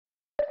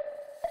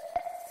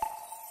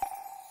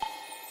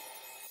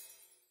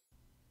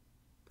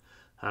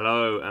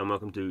Hello and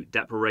welcome to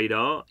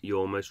DappRadar,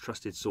 your most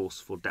trusted source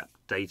for Dapp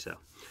data.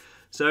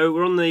 So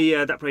we're on the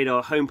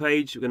DappRadar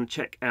homepage. We're going to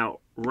check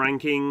out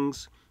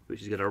rankings,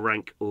 which is going to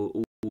rank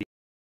all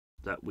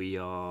that we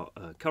are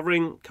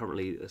covering.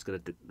 Currently, it's going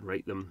to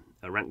rank them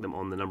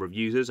on the number of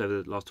users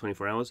over the last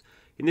 24 hours.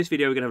 In this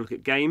video, we're going to have a look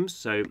at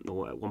games,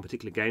 or one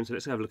particular game. So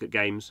let's have a look at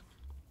games.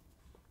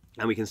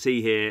 And we can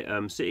see here,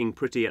 sitting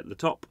pretty at the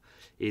top,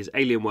 is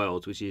Alien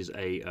Worlds, which is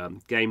a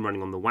game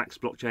running on the Wax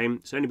blockchain.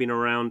 It's only been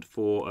around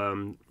for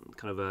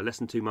less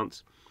than 2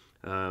 months.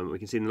 We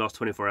can see in the last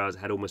 24 hours it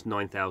had almost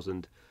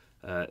 9,000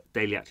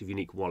 daily active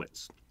unique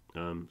wallets.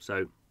 It's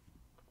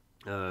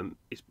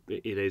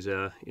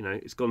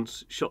gone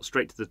shot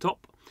straight to the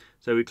top.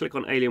 So we click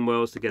on Alien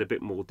Worlds to get a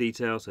bit more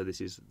detail. So this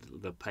is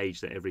the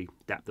page that every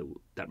Dapp that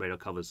DappRadar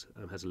covers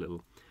has a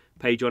little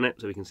page on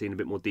it, so we can see in a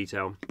bit more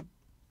detail.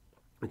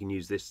 We can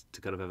use this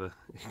to kind of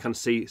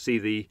see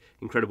the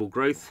incredible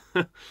growth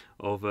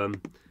of. If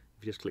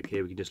you just click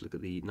here, we can just look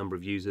at the number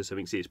of users. So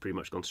we can see it's pretty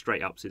much gone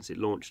straight up since it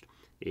launched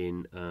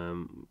in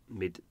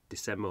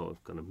mid-December, or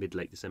kind of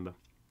mid-late December.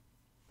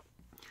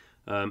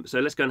 So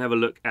let's go and have a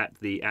look at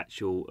the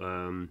actual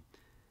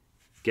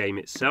game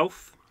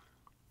itself.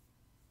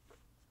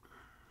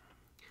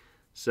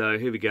 So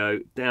here we go,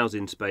 DAO's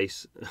in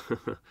space,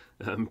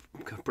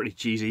 pretty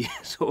cheesy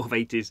sort of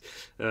 80s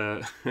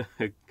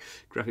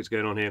graphics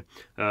going on here,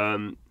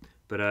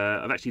 but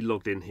I've actually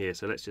logged in here,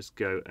 so let's just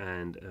go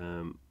and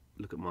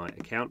look at my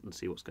account and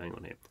see what's going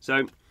on here.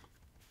 So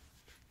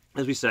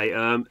as we say,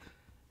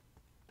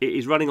 it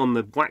is running on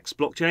the Wax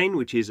blockchain,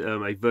 which is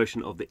a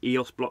version of the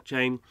EOS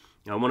blockchain.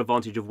 Now, one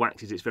advantage of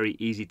Wax is it's very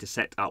easy to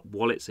set up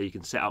wallets, so you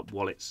can set up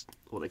wallets,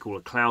 what they call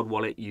a cloud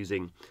wallet,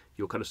 using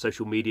your kind of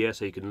social media.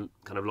 So you can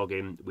kind of log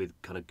in with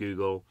kind of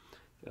Google,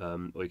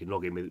 or you can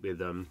log in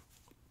with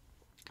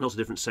lots of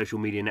different social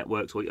media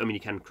networks. Or you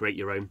can create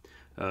your own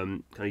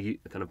kind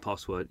of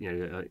password,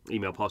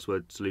 email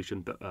password solution.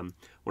 But one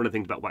of the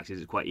things about Wax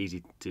is it's quite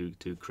easy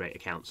to create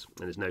accounts,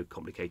 and there's no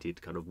complicated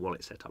kind of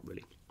wallet setup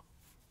really.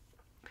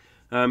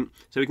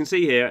 So we can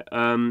see here,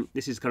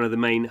 this is kind of the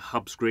main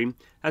hub screen.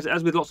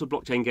 As with lots of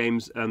blockchain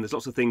games, there's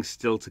lots of things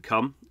still to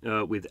come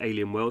with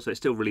Alien World, so it's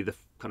still really the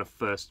kind of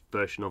first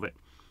version of it.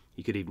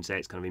 You could even say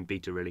it's kind of in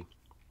beta really.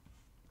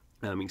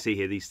 You can see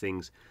here these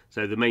things.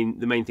 So the main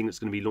thing that's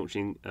going to be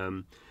launching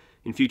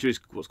in future is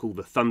what's called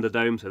the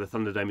Thunderdome. So the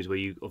Thunderdome is where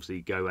you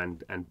obviously go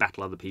and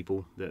battle other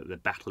people. The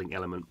battling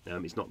element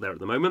is not there at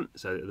the moment.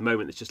 So at the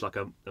moment it's just like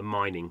a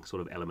mining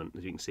sort of element,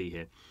 as you can see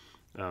here.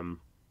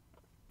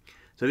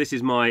 So this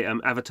is my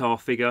avatar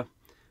figure,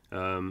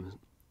 and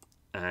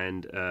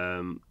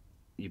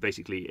you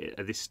basically,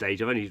 at this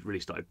stage, I've only really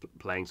started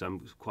playing, so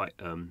I'm quite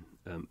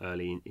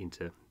early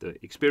into the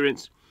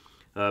experience,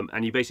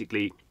 and you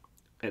basically,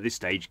 at this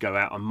stage, go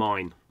out and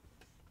mine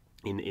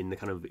in the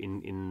kind of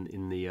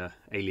in the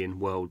Alien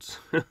Worlds.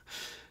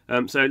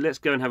 So let's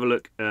go and have a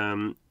look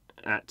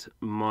at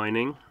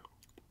mining.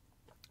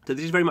 So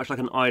this is very much like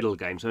an idle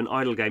game. So an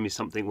idle game is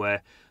something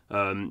where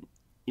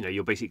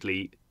you're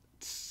basically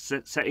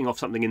setting off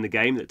something in the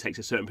game that takes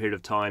a certain period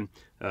of time,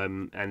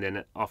 and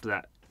then after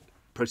that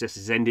process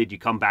is ended, you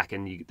come back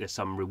and there's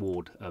some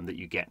reward that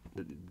you get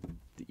that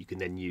you can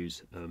then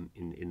use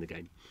in the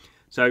game.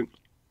 So you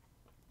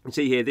can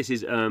see here, this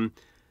is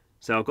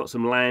so I've got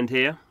some land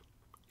here.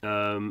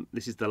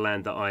 This is the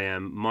land that I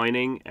am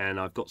mining, and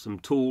I've got some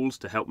tools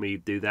to help me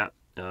do that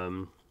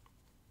kind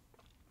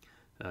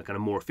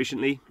of more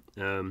efficiently,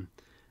 and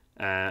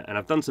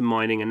I've done some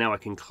mining, and now I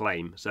can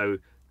claim. So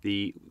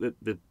the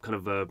kind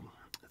of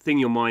thing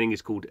you're mining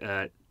is called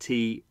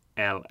TLM,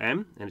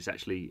 and it's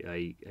actually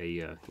a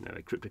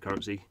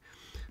cryptocurrency.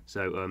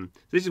 So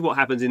this is what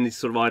happens in these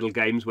sort of idle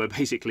games, where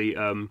basically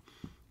they're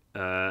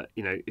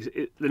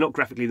not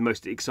graphically the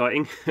most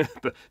exciting,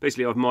 but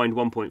basically I've mined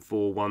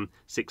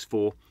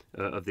 1.4164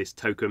 of this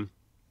token,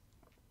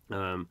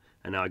 and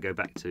now I go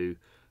back to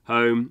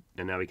home,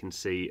 and now we can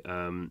see.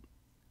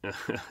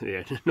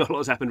 Yeah, not a lot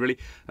has happened really.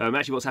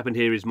 Actually, what's happened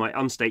here is my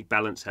unstaked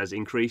balance has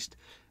increased,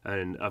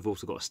 and I've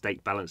also got a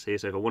staked balance here.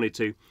 So if I wanted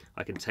to,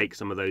 I can take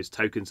some of those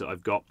tokens that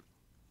I've got,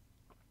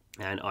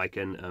 and I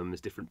can. There's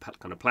different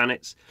kind of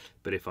planets,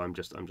 but if I'm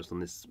just on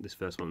this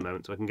first one at the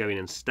moment, so I can go in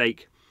and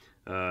stake,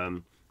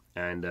 and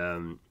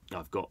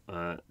I've got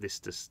I've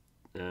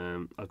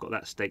got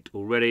that staked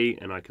already,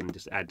 and I can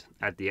just add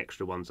the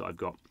extra ones that I've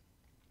got,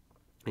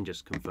 and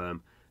just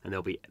confirm, and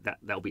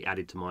that'll be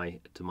added to my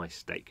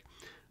stake.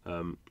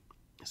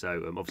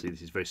 Obviously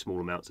this is a very small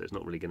amount, so it's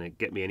not really going to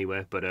get me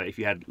anywhere. But if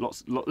you had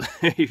lots,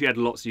 if you had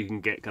lots, you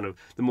can get kind of,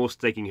 the more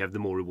staking you have, the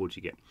more rewards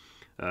you get.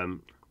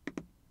 And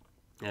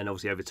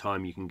obviously over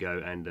time you can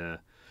go and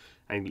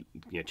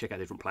check out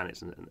different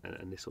planets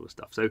and this sort of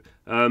stuff. So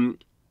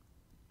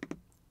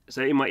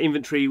so in my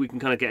inventory we can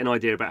kind of get an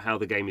idea about how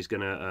the game is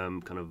going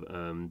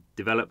to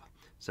develop.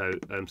 So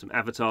some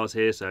avatars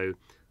here. So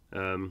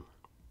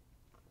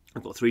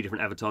I've got 3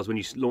 different avatars. When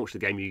you launch the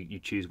game, you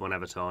choose one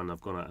avatar, and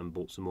I've gone out and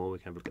bought some more. We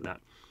can have a look at that.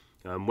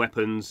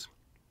 Weapons,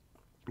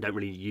 don't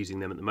really using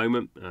them at the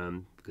moment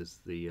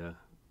because the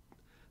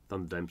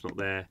Thunderdome's not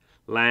there.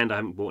 Land, I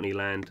haven't bought any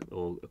land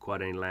or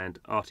acquired any land.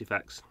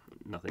 Artifacts,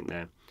 nothing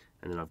there.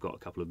 And then I've got a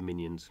couple of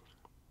minions,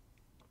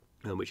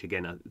 which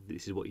again,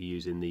 this is what you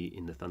use in the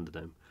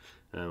Thunderdome.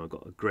 I've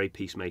got a grey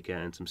peacemaker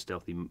and some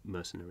stealthy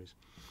mercenaries.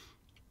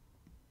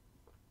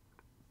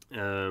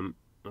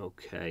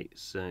 Okay,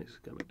 so let's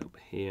go back up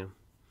here.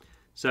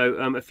 So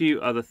a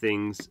few other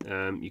things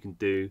you can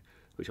do,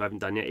 which I haven't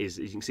done yet, is,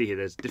 as you can see here,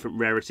 there's different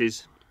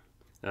rarities.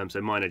 So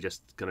mine are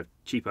just kind of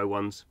cheapo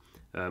ones,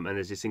 and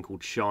there's this thing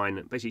called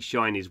shine. Basically,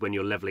 shine is when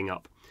you're leveling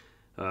up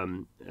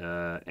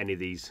any of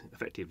these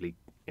effectively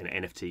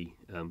NFT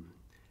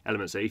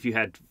elements. So if you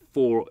had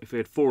four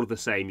of the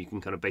same, you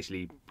can kind of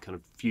basically kind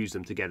of fuse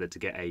them together to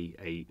get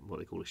a what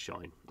they call a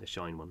shine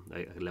one,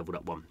 a leveled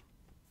up one.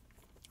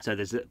 So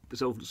there's a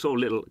sort of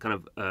little kind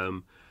of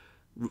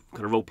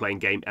role-playing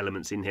game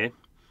elements in here.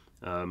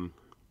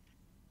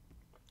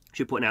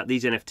 Should point out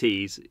these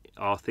NFTs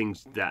are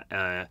things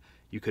that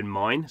you can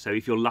mine. So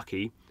if you're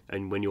lucky,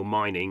 and when you're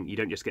mining, you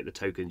don't just get the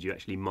tokens, you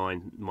actually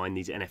mine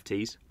these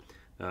NFTs.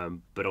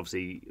 But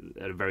obviously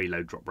at a very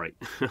low drop rate.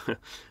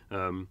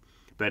 So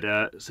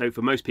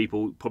for most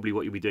people, probably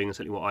what you'll be doing, and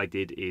certainly what I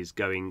did, is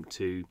going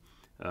to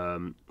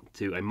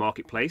a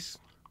marketplace.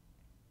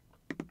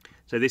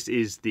 So this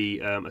is the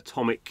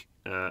Atomic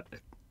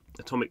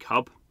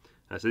Hub.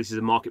 So this is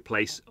a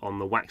marketplace on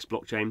the Wax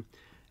blockchain,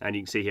 and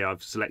you can see here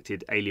I've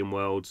selected Alien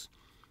Worlds,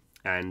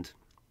 and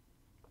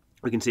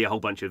we can see a whole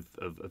bunch of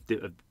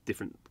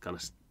different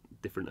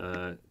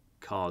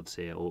cards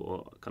here,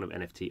 or kind of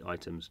NFT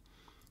items.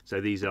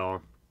 So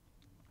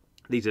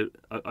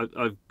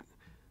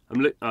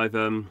I've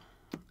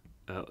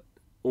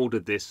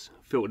ordered this,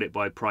 filtered it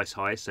by price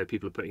high, so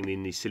people are putting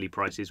in these silly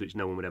prices which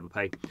no one would ever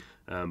pay.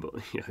 But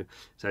you know,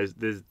 so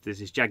there's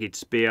this jagged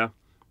spear,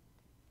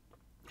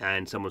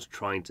 and someone's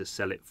trying to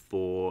sell it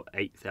for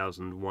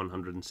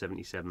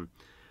 £8,177,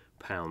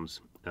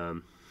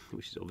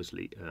 which is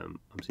obviously I'm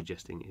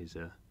suggesting is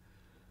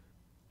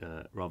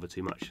rather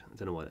too much. I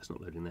don't know why that's not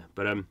loading there,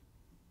 but you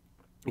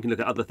can look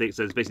at other things.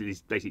 So there's basically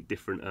these basic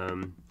different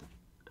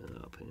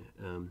up here.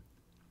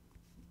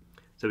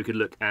 So we could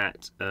look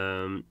at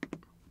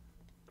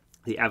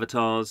the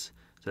avatars.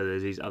 So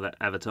there's these other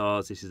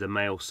avatars. This is a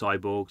male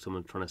cyborg,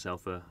 someone trying to sell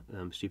for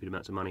stupid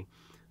amounts of money.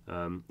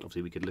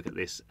 Obviously, we could look at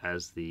this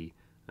as the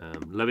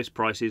lowest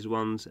prices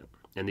ones,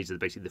 and these are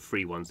basically the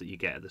free ones that you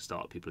get at the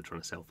start. People are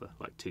trying to sell for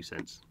like 2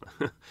 cents.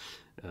 Not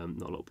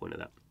a lot of point of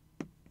that.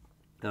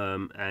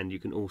 And you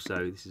can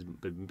also, this is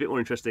a bit more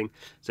interesting.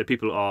 So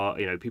people are,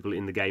 people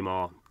in the game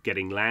are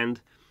getting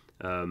land.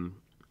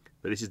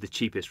 But this is the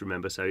cheapest,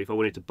 remember. So if I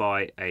wanted to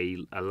buy a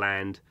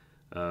land,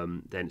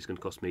 then it's going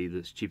to cost me,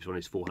 the cheapest one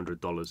is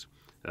 $400.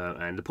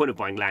 And the point of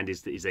buying land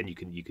is then you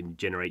can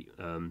generate,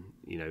 when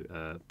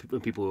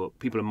people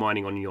are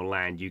mining on your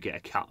land, you get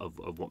a cut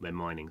of what they're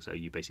mining. So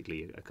you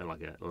basically are kind of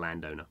like a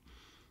landowner.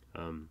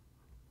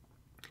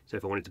 So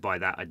if I wanted to buy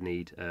that, I'd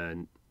need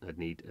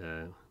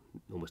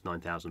almost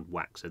 9,000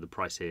 wax. So the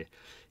price here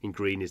in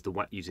green is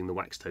using the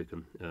wax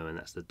token, and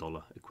that's the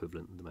dollar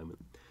equivalent at the moment.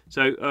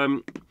 So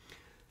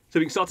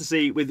we can start to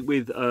see with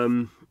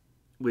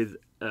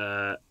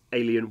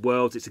Alien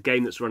Worlds, it's a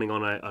game that's running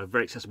on a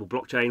very accessible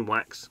blockchain,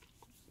 Wax.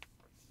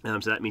 So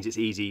that means it's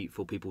easy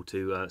for people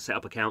to set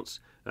up accounts.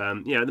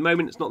 At the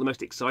moment, it's not the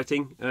most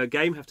exciting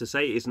game, I have to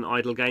say. It is an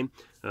idle game,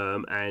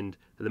 and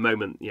at the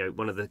moment,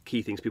 one of the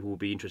key things people will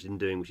be interested in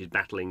doing, which is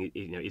battling,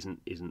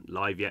 isn't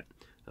live yet.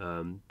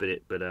 But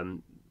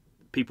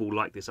people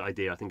like this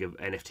idea, I think, of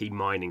NFT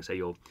mining. So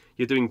you're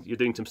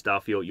doing some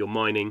stuff. You're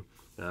mining.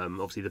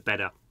 Obviously, the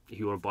better. If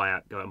you want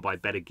to go out and buy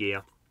better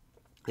gear,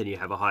 then you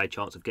have a higher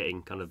chance of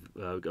getting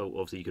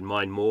obviously you can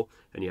mine more,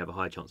 and you have a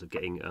higher chance of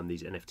getting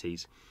these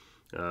NFTs.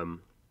 And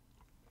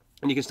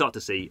you can start to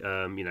see,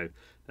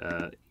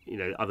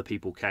 other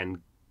people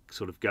can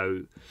sort of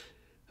go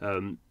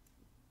in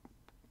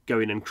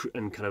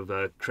and kind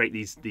of create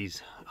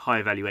these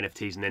higher value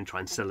NFTs and then try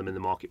and sell them in the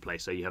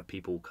marketplace. So you have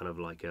people kind of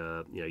like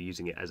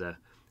using it as a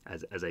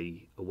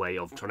way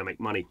of trying to make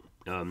money.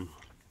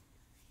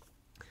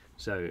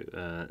 So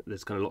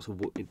there's kind of lots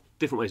of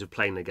different ways of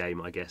playing the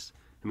game, I guess.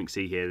 And we can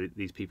see here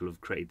these people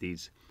have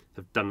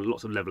done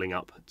lots of leveling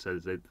up. So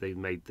they've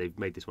made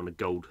this one a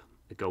gold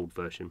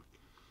version,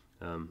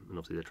 and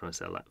obviously they're trying to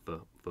sell that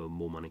for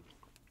more money.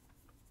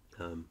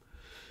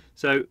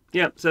 So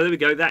there we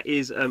go. That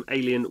is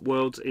Alien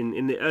Worlds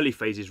in the early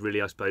phases,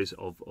 really, I suppose,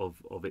 of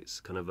its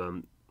kind of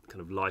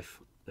life,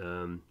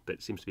 but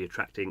it seems to be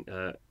attracting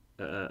a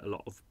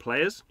lot of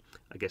players,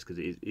 I guess, because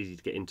it is easy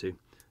to get into.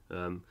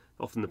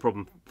 Often the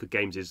problem for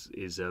games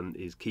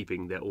is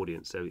keeping their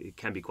audience, so it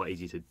can be quite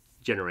easy to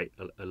generate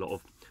a lot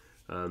of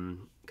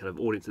kind of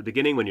audience at the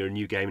beginning when you're a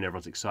new game and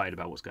everyone's excited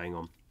about what's going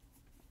on.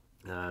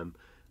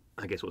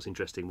 I guess what's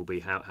interesting will be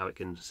how it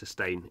can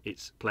sustain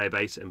its player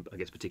base, and I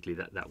guess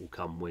particularly that will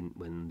come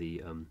when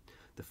the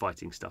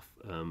fighting stuff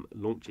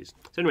launches.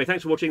 So anyway,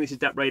 thanks for watching. This is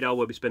DappRadar,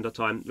 where we spend our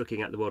time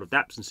looking at the world of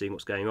dApps and seeing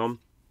what's going on,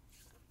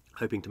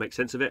 hoping to make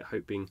sense of it,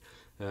 hoping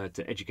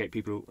to educate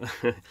people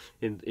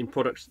in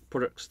products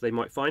they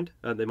might find,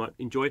 they might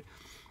enjoy.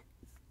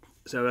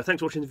 So thanks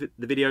for watching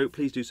the video.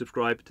 Please do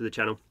subscribe to the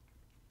channel,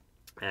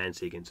 and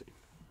see you again soon.